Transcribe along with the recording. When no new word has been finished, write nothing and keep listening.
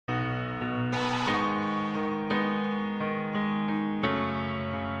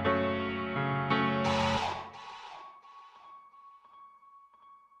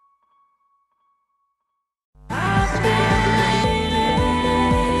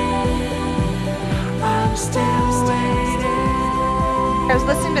I was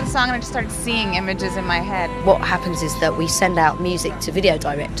listening to the song and I just started seeing images in my head. What happens is that we send out music to video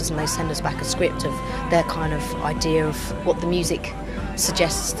directors and they send us back a script of their kind of idea of what the music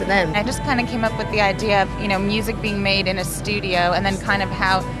suggests to them. I just kind of came up with the idea of, music being made in a studio and then kind of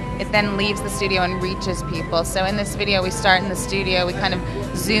how it then leaves the studio and reaches people. So in this video we start in the studio, we kind of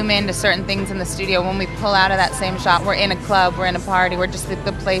zoom into certain things in the studio. When we pull out of that same shot, we're in a club, we're in a party, we're just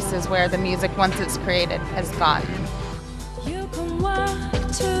the places where the music, once it's created, has gotten. You can walk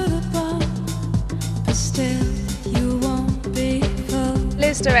to the bar, but still you won't be full.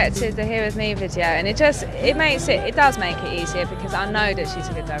 Liz directed the Here With Me video, and it does make it easier because I know that she's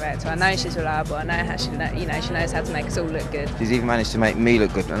a good director. I know she's reliable. I know how she knows how to make us all look good. She's even managed to make me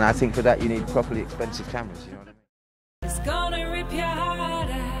look good, and I think for that you need properly expensive cameras. You know what I mean? It's gonna